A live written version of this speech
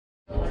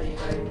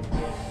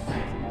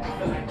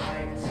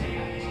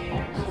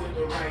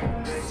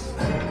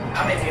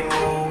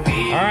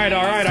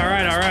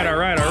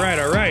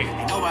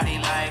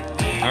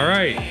All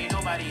right.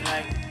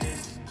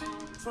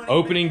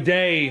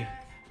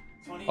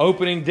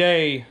 Opening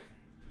day.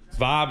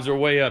 Vibes are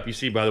way up. You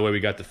see, by the way, we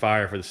got the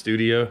fire for the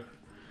studio.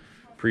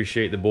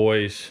 Appreciate the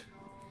boys.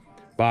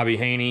 Bobby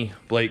Haney,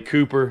 Blake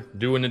Cooper,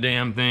 doing the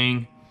damn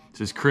thing.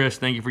 This is Chris.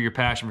 Thank you for your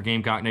passion for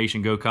Gamecock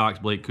Nation. Go Cox.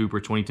 Blake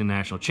Cooper, 2010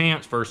 national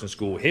champs, first in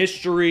school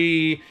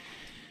history.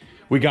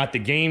 We got the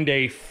game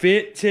day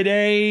fit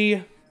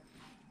today.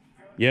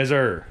 Yes,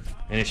 sir.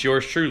 And it's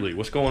yours truly.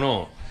 What's going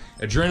on?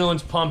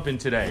 Adrenaline's pumping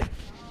today.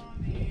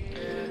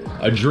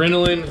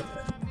 Adrenaline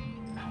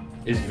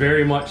is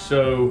very much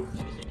so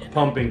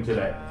pumping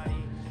today.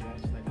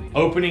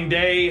 Opening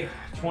day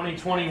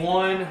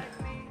 2021.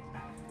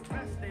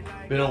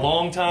 Been a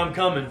long time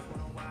coming.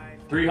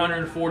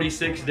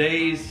 346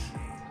 days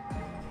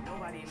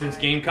since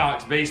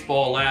Gamecocks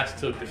baseball last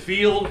took the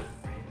field.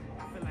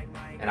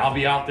 And I'll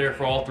be out there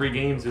for all 3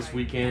 games this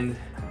weekend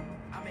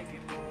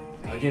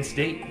against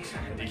Dayton.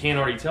 If you can't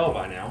already tell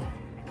by now,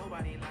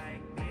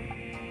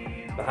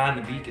 Behind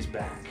the Beak is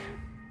back.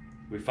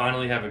 We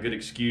finally have a good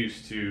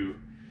excuse to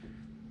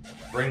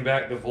bring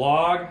back the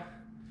vlog.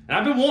 And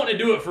I've been wanting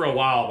to do it for a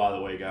while, by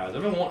the way, guys.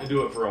 I've been wanting to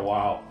do it for a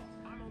while.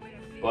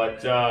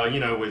 But, you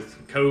know,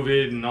 with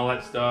COVID and all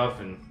that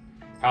stuff and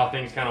how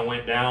things kind of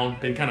went down,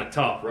 been kind of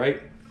tough,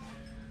 right?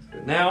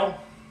 But now,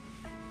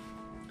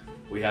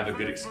 we have a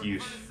good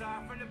excuse.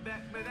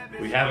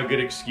 We have a good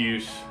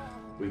excuse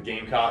with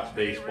Gamecocks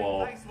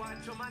baseball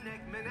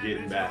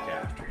getting back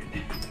after it.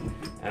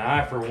 And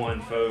I, for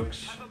one,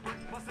 folks,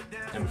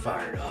 am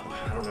fired up.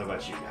 I don't know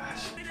about you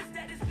guys.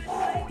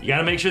 You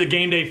gotta make sure the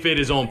game day fit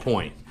is on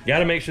point. You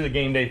gotta make sure the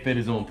game day fit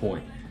is on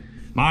point.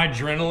 My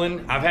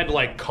adrenaline, I've had to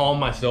like calm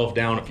myself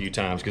down a few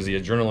times because the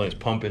adrenaline is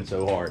pumping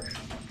so hard.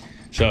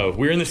 So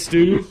we're in the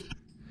stew.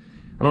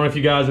 I don't know if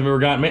you guys have ever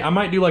gotten, I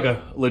might do like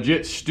a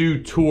legit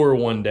stew tour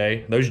one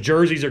day. Those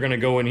jerseys are gonna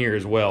go in here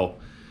as well.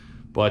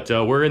 But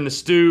we're in the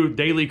stew.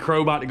 Daily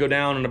Crow about to go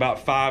down in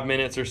about 5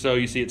 minutes or so.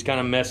 You see it's kind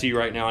of messy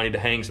right now. I need to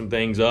hang some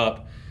things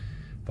up.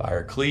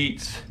 Fire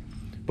cleats.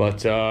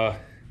 But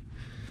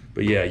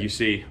yeah, you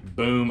see,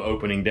 boom,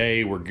 opening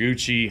day. We're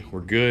Gucci,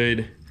 we're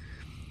good.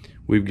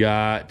 We've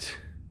got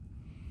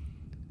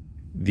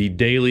the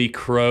Daily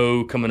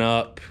Crow coming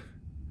up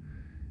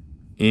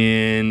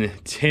in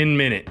 10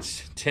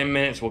 minutes. 10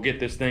 minutes, we'll get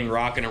this thing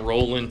rocking and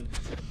rolling.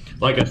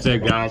 Like I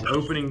said, guys,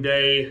 opening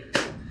day.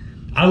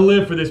 I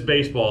live for this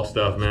baseball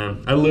stuff,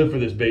 man. I live for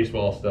this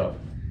baseball stuff.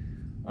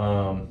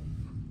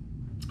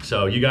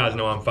 So you guys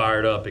know I'm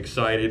fired up,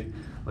 excited.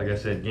 Like I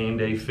said, game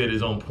day fit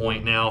is on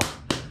point now.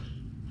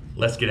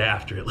 Let's get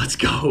after it. Let's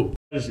go.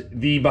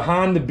 The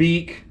Behind the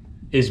Beak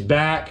is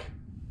back.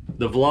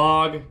 The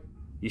vlog,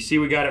 you see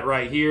we got it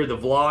right here. The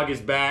vlog is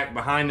back.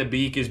 Behind the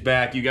Beak is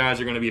back. You guys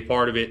are going to be a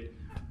part of it.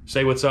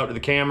 Say what's up to the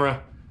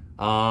camera.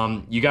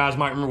 You guys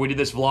might remember we did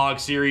this vlog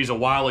series a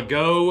while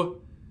ago.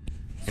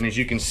 And as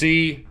you can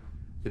see,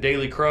 the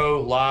Daily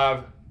Crow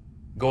live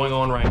going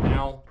on right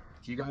now.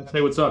 If you guys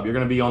say what's up, you're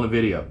going to be on the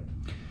video.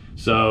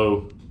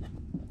 So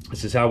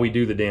this is how we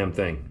do the damn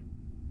thing.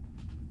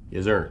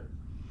 Yes, sir.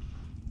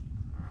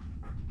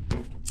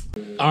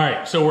 All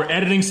right, so we're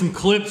editing some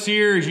clips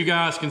here, as you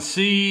guys can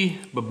see.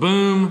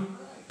 Ba-boom,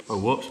 or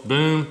whoops,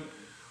 boom.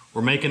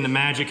 We're making the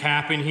magic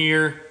happen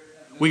here.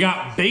 We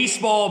got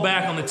baseball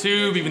back on the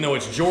tube, even though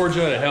it's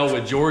Georgia. To hell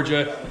with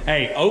Georgia.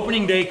 Hey,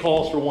 opening day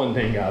calls for one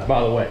thing, guys,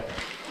 by the way.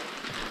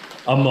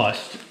 A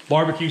must.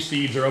 Barbecue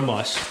seeds are a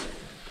must.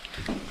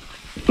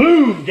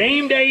 Boom,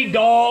 game day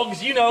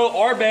dogs. You know,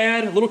 our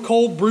bad. A little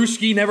cold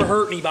brewski, never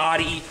hurt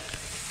anybody.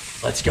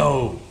 Let's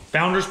go.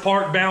 Founders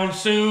Park bound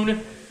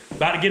soon.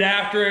 About to get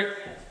after it.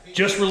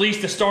 Just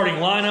released the starting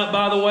lineup,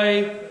 by the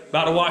way.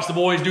 About to watch the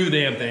boys do the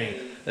damn thing.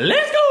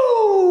 Let's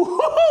go!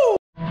 Woo-hoo!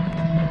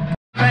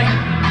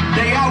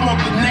 They all want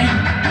the name.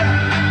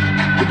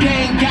 The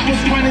game got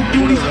us running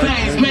through these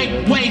things.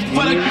 Make way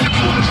for the...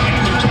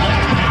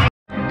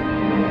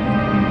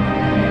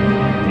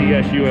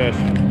 TSUS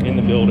in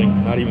the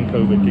building. Not even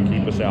COVID could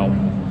keep us out.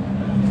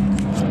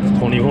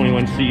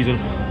 2021 season.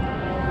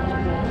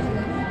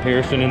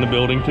 Harrison in the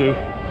building too.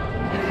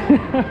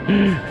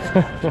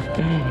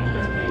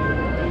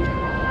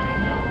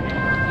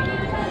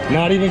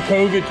 Not even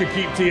COVID could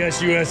keep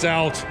TSUS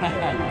out.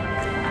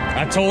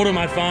 I told him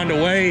I'd find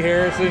a way,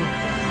 Harrison.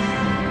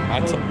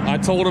 I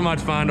told him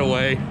I'd find a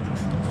way.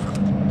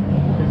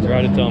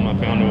 Tried to tell him I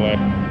found a way.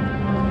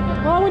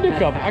 Well, I went to a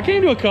couple. I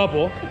came to a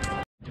couple.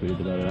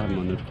 Tweeted about it. I have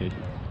my notification.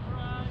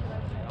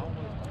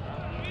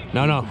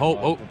 No.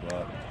 Oh.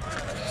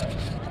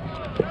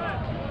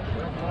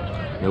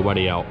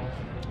 Nobody out.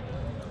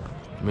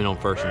 I'm in on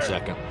first and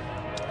second.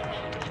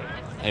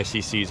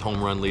 SEC's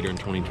home run leader in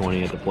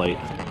 2020 at the plate.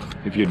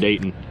 If you're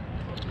Dayton,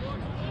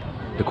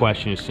 the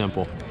question is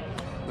simple.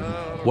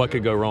 What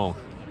could go wrong?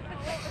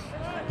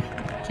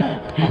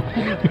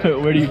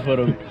 Where do you put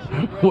them?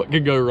 What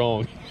could go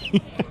wrong?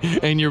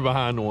 And you're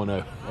behind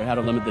 1-0. Or how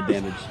to limit the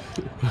damage.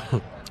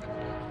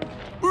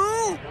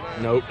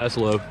 Nope, that's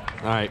low. All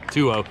right,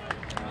 2-0.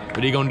 What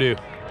are you gonna do?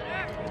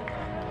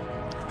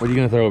 What are you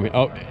gonna throw at me?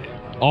 Oh,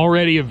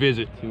 already a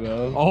visit.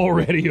 2-0.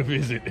 Already a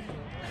visit.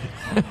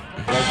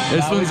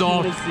 This one's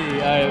off. Let's see. All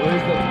right,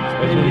 where's the?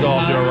 This one's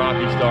off to a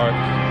rocky start.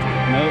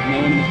 Nope, no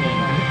one in the game.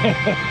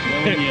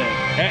 No one yet.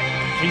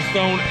 He's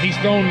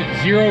thrown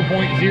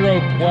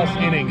 0.0 plus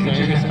innings. So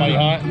here's get somebody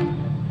hot.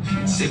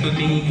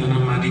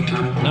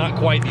 Not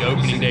quite the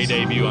opening day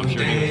debut I'm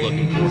sure he was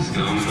looking for.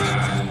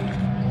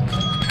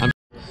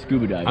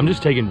 Scuba diving. I'm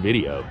just taking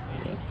video.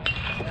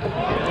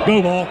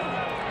 Go ball.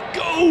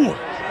 Go!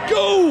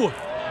 Go!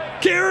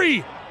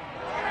 Carry!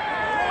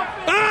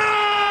 Hey!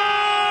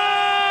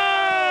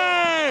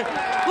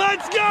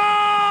 Let's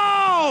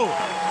go!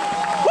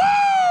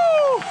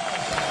 Woo!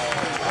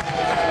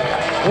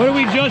 What did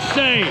we just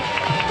say?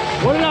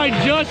 What did I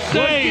just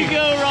say? What could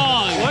go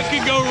wrong? What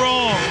could go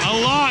wrong? A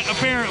lot,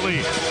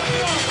 apparently.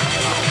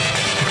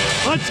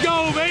 Let's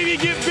go, baby.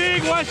 Get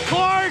big, Wes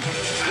Clark.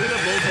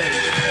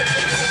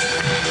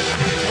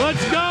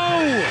 Let's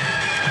go.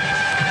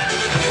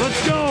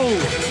 Let's go.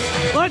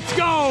 Let's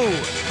go.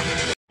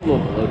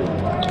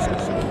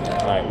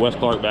 All right, Wes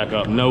Clark back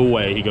up. No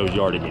way he goes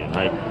yard again,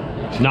 right?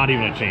 Not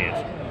even a chance.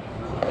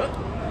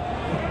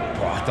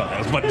 Oh, I thought that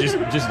was about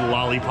just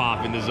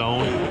lollipop in the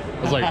zone.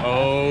 I was like,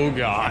 oh,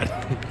 God.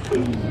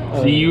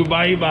 See you,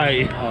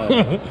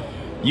 bye-bye.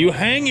 You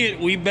hang it,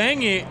 we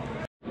bang it.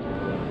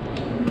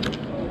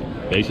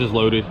 Bases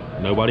loaded,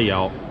 nobody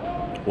out.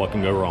 What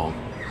can go wrong?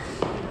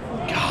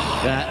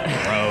 God,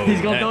 bro.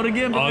 He's going to throw it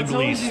again.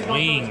 Ugly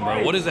swing,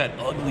 bro. What is that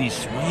ugly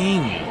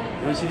swing?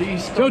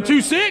 Go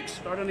 2-6.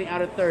 Start on the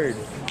outer third.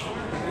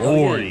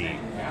 Lordy.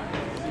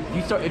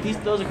 If he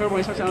throws a curveball,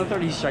 he starts on the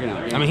third, he's striking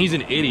out. I mean, he's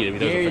an idiot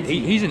if he throws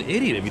he's an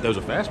idiot if he throws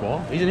a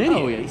fastball. He's an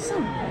idiot. Oh, yeah. He's so...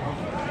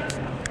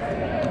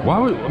 Why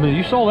would, I mean,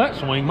 you saw that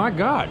swing, my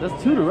God.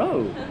 That's 2 in a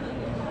row.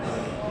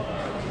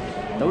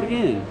 Throw it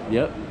again.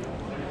 Yep.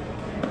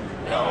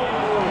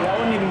 That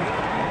wouldn't even...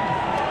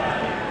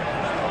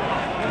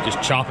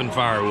 Just chopping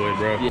firewood,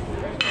 bro. Yeah.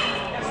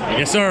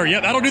 Yes, sir.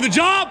 Yep, that'll do the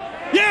job.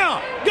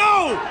 Yeah,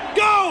 go,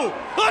 go,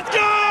 let's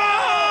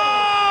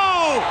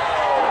go!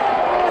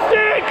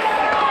 6,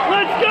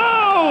 let's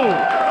go!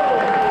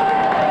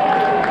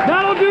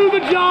 That'll do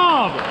the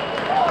job.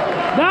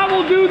 That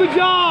will do the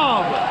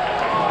job.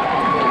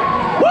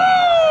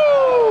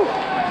 Woo!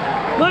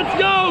 Let's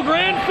go,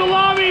 grand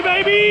salami,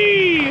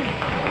 baby!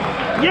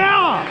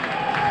 Yeah,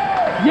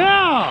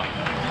 yeah.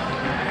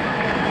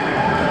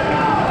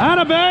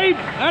 Atta babe,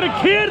 atta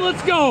kid,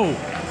 let's go.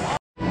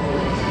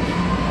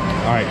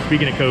 All right,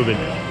 speaking of COVID,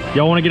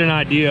 y'all want to get an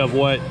idea of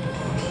what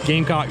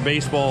Gamecock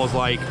baseball is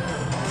like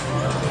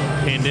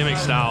pandemic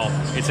style.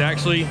 It's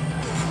actually,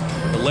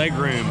 the leg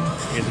room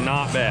is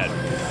not bad.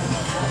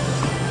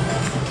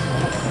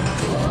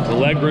 The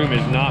leg room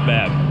is not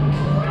bad.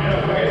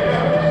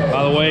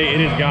 By the way, it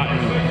has gotten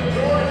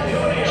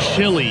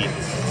chilly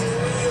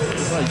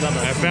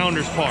at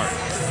Founders Park.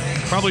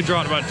 Probably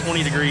dropped about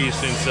 20 degrees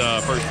since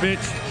first pitch.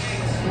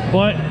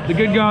 But the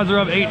good guys are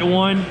up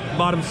 8-1,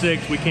 bottom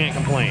 6, we can't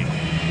complain.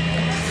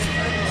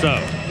 So,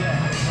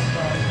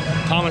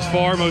 Thomas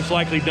Farr most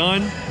likely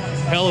done.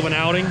 Hell of an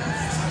outing.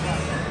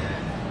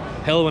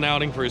 Hell of an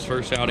outing for his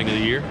first outing of the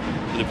year.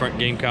 For the front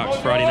Gamecocks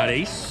Friday night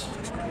ace.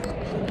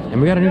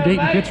 And we got a new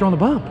Dayton pitcher on the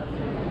bump.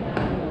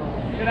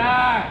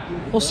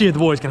 We'll see if the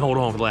boys can hold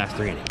on for the last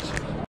 3 innings.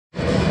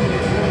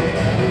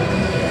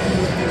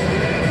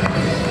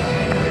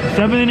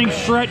 7-inning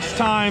stretch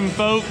time,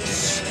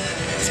 folks.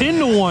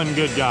 10-1,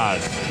 good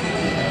guys.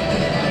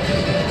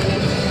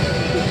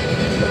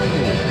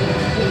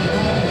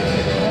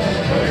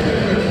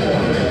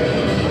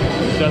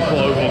 Successful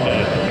opening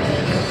day.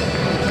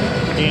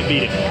 Can't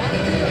beat it.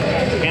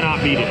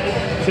 Cannot beat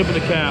it. Tip of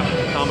the cap,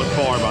 Thomas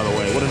Farr, by the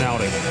way. What an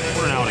outing.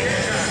 What an outing.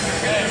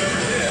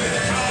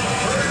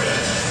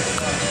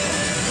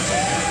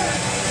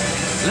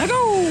 Let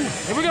go!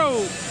 Here we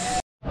go!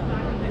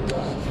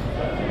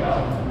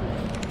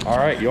 All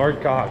right,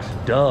 Yardcocks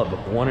dub,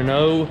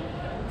 1-0.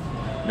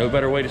 No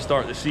better way to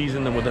start the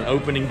season than with an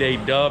opening day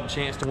dub.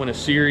 Chance to win a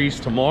series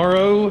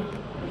tomorrow.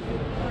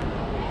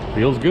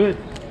 Feels good.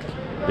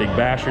 Big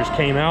Bashers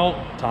came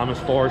out. Thomas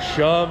Farr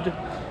shoved.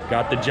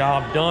 Got the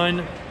job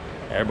done.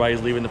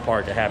 Everybody's leaving the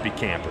park a happy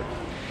camper.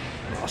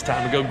 Now it's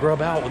time to go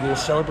grub out with a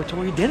little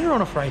celebratory dinner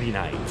on a Friday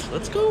night.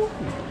 Let's go.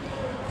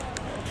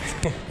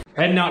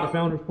 Heading out to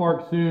Founders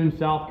Park soon.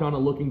 South kind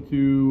of looking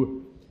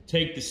to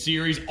take the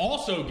series.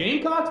 Also,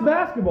 Gamecocks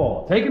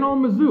basketball taking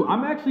on Mizzou.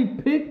 I'm actually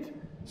picked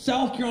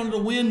South Carolina to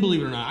win,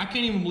 believe it or not. I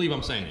can't even believe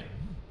I'm saying it.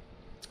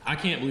 I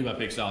can't believe I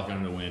picked South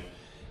Carolina to win.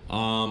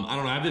 I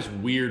don't know, I have this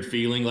weird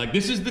feeling. Like,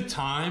 this is the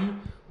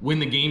time when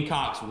the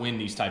Gamecocks win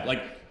these type.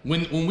 Like,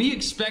 when we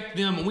expect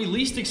them, when we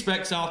least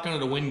expect South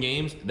Carolina to win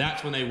games,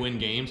 that's when they win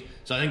games.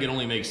 So I think it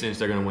only makes sense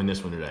they're going to win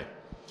this one today.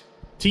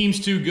 Team's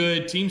too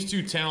good. Team's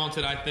too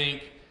talented, I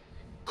think.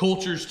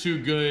 Culture's too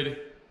good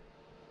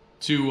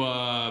to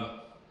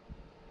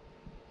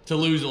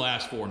lose the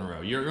last 4 in a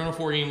row. You're on a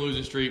 4-game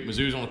losing streak.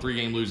 Mizzou's on a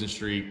 3-game losing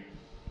streak.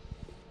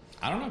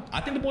 I don't know. I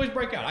think the boys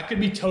break out. I could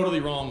be totally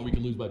wrong. We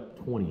could lose by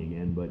 20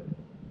 again, but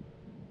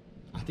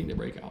I think they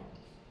break out.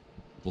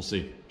 We'll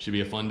see. Should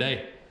be a fun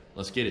day.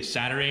 Let's get it.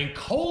 Saturday in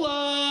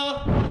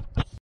Cola.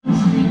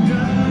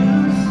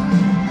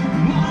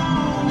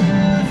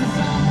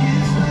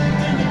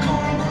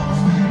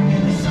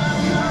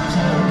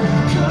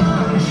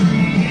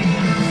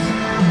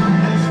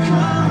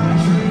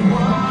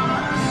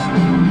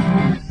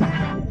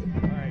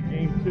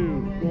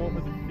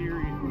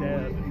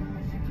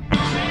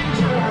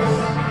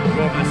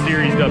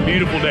 Series, a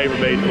beautiful day for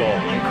baseball.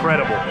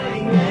 Incredible.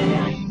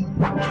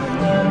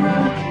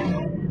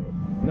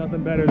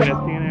 Nothing better than this.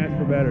 Can't ask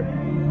for better.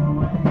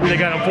 They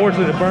got,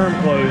 unfortunately, the berm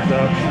closed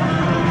though.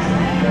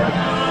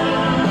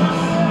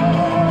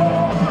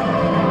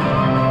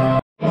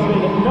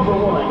 Number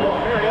 1,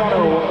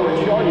 Mariano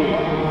Giardi.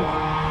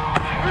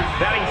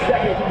 Batting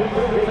second,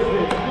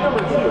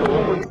 number 2.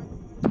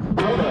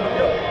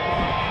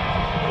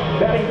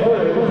 Batting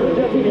third,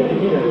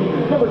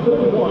 number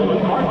 31,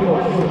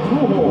 Marcos.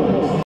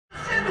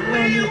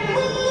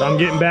 So I'm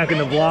getting back in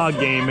the vlog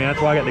game, man.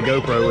 That's why I got the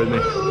GoPro with me.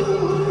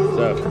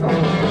 So, you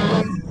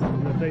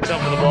gonna say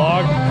something for the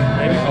vlog?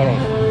 Maybe. Hold on.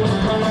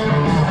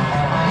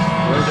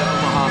 Where's the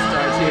Omaha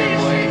starts here,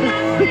 boy?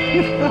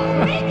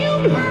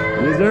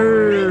 Yes, sir.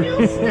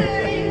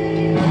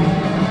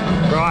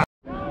 Right.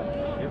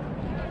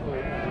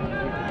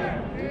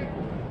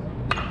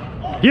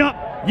 Yep.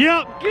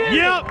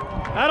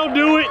 That'll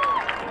do it.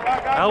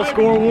 That'll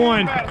score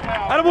 1.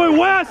 Attaboy,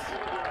 Wes.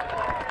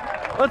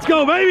 Let's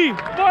go, baby.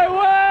 Boy,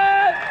 Wes.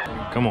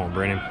 Come on,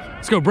 Brennan.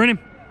 Let's go, Brennan.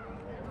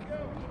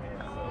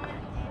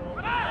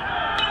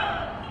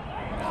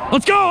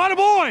 Let's go,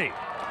 attaboy.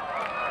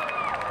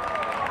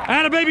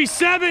 Attababy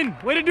 7.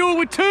 Way to do it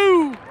with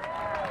 2.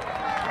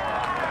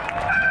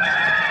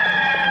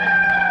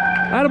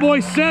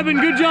 Attaboy 7.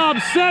 Good job,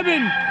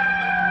 7.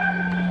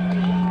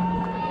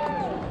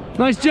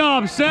 Nice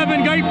job,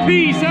 7. Great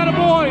piece,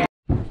 attaboy.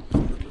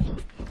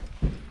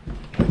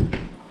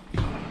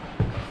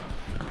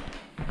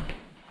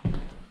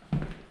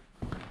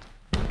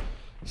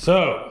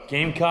 So,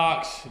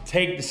 Gamecocks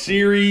take the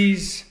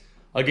series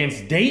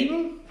against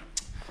Dayton.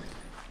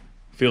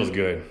 Feels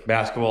good.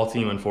 Basketball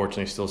team,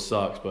 unfortunately, still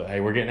sucks, but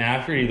hey, we're getting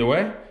after it either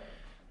way.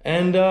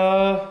 And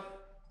now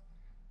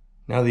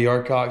the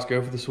Yarcocks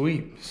go for the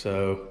sweep.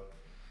 So,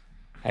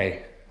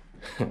 hey,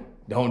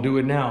 don't do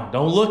it now.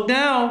 Don't look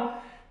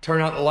now. Turn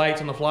out the lights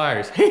on the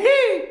Flyers.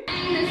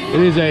 It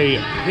is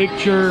a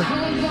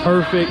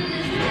picture-perfect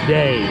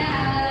day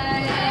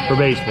for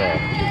baseball.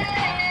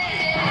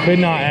 Could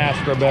not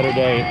ask for a better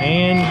day.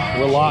 And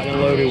we're locked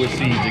and loaded with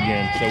seeds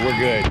again, so we're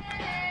good.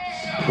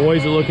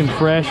 Boys are looking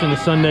fresh in the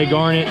Sunday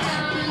garnets.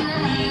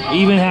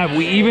 We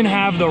even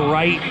have the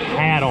right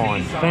hat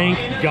on. Thank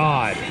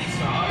God.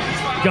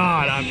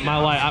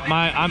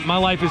 My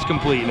life is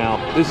complete now.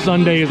 This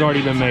Sunday has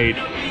already been made.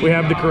 We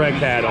have the correct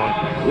hat on.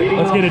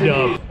 Let's get a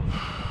dub.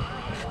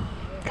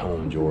 Come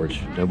on,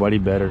 George. Nobody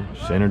better.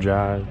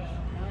 Synergize.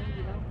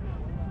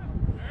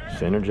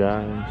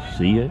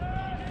 See it.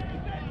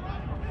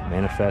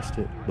 Manifest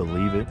it.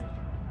 Believe it.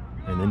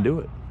 And then do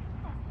it.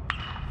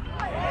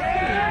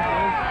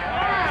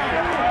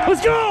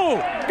 Let's go!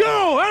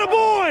 Go!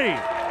 Attaboy!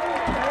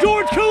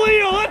 George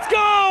Khalil, let's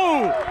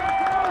go!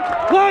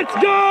 Let's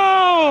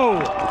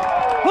go!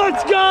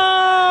 Let's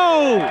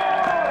go!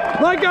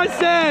 Like I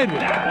said,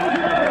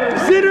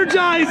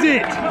 synergize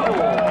it!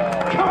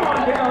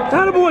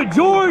 Attaboy,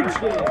 George!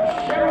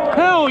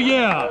 Hell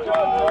yeah!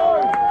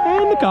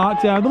 And the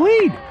Cocks have the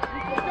lead.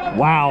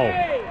 Wow.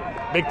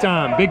 Big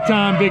time, big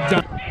time, big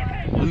time.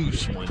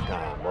 Loose one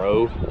time,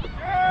 bro.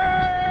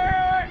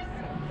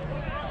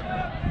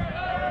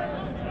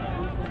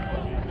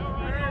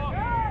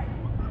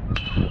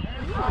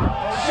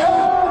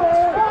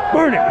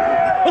 Burn it.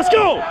 Let's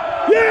go.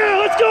 Yeah,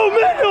 let's go,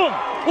 Mendel.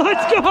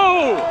 Let's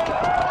go.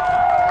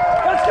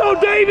 Let's go,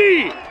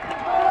 Davey.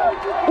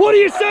 What do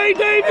you say,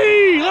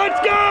 Davey? Let's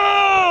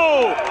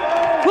go.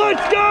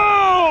 Let's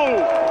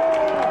go.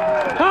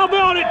 How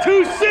about it,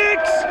 2-6?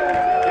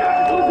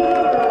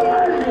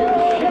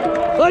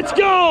 Let's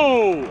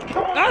go.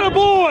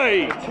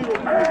 Attaboy.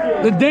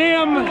 The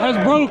dam has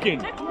broken.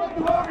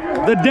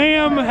 The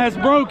dam has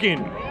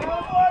broken.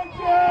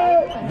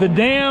 The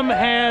dam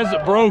has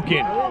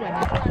broken.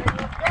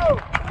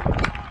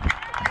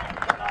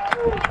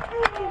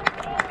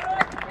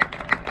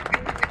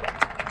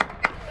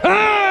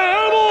 Hey,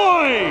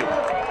 attaboy!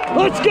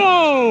 Let's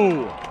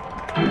go!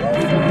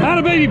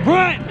 Attababy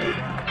Brett!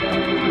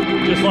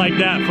 Just like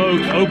that,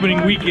 folks,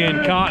 opening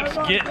weekend, Cox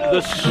get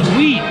the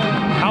sweep.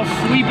 How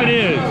sweep it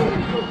is.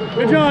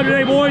 Good job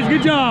today, boys.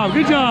 Good job,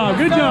 good job,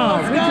 good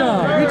job, good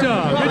job, good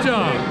job, good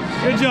job,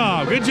 good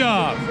job, good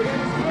job.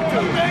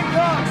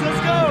 Gamecocks,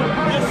 let's go!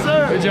 Yes,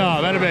 sir! Good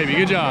job, attababy.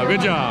 Good job,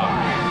 good job.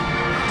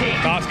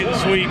 Cox get the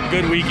sweep.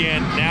 Good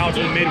weekend. Now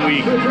to the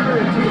midweek.